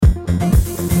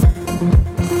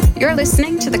You're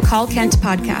listening to the Call Kent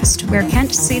podcast, where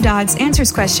Kent C. Dodds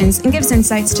answers questions and gives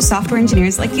insights to software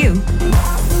engineers like you.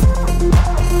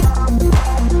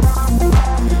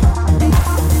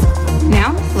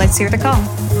 Now, let's hear the call.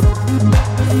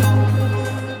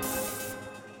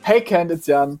 Hey Kent, it's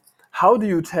Jan. How do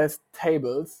you test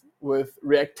tables with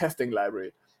React Testing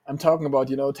Library? I'm talking about,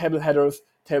 table headers,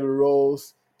 table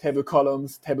rows, table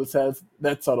columns, table cells,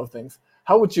 that sort of things.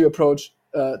 How would you approach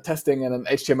testing in an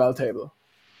HTML table?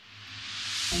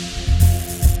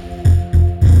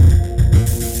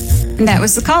 And that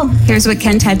was the call. Here's what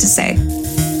Kent had to say.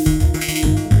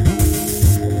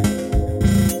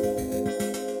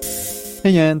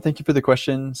 Hey, Jan, thank you for the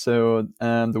question. So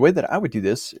the way that I would do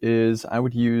this is I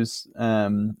would use,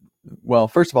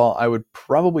 first of all, I would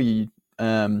probably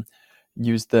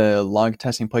use the log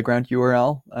testing playground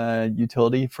URL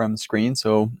utility from Screen.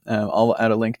 So I'll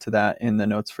add a link to that in the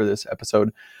notes for this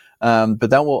episode.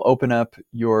 But that will open up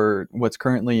what's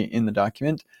currently in the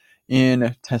document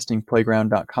in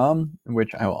testingplayground.com,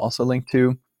 which I will also link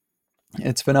to.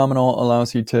 It's phenomenal,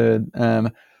 allows you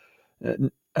to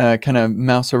kind of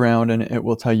mouse around and it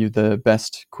will tell you the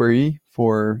best query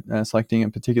for selecting a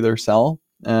particular cell.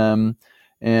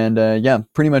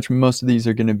 Pretty much most of these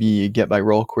are going to be get by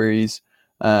role queries.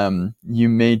 You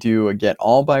may do a get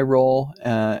all by role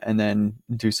and then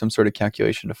do some sort of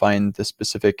calculation to find the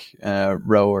specific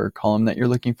row or column that you're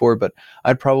looking for. But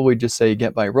I'd probably just say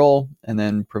get by role and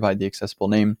then provide the accessible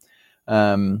name.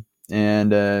 That's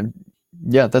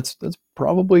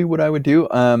probably what I would do.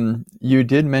 You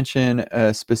did mention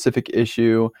a specific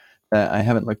issue that I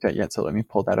haven't looked at yet, so let me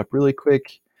pull that up really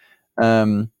quick.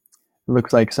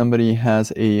 Looks like somebody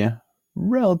has a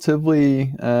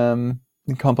relatively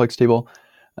complex table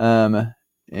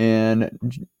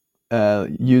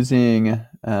using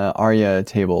ARIA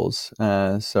tables,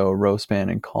 so row span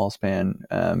and call span,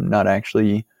 not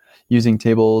actually using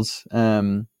tables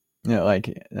like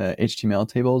HTML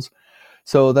tables.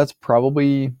 So that's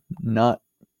probably not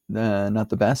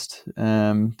the best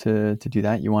to do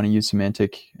that. You want to use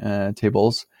semantic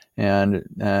tables and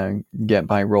get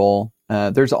by role.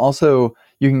 There's also,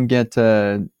 you can get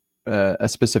a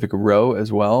specific row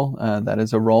as well. That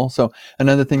is a role. So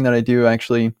another thing that I do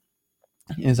actually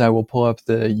is I will pull up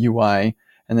the UI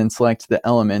and then select the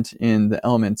element in the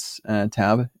Elements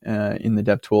tab in the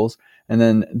DevTools. And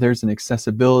then there's an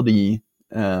accessibility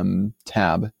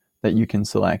tab that you can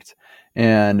select.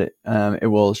 And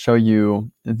it will show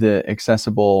you the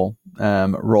accessible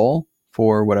role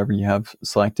for whatever you have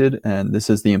selected. And this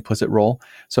is the implicit role.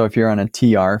 So if you're on a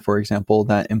TR, for example,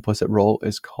 that implicit role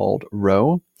is called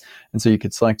row. And so you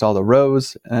could select all the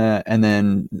rows and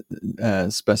then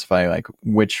specify like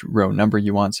which row number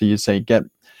you want. So you say get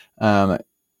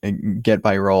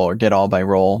by role or get all by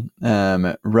role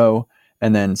row,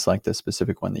 and then select the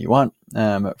specific one that you want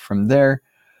from there.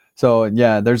 So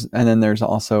there's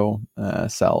also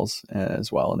cells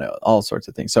as well and all sorts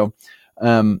of things. So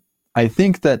I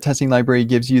think that Testing Library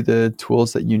gives you the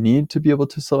tools that you need to be able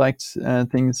to select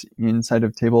things inside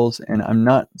of tables. And I'm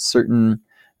not certain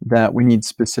that we need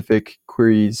specific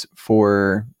queries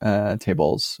for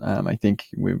tables. I think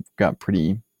we've got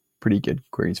pretty good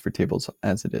queries for tables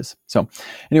as it is. So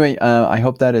anyway, I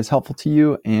hope that is helpful to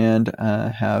you and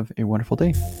have a wonderful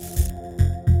day.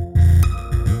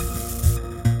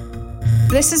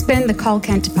 This has been the Call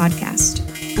Kent podcast.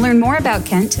 Learn more about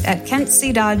Kent at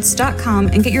kentcdodds.com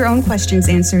and get your own questions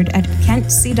answered at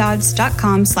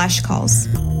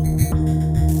kentcdodds.com/calls.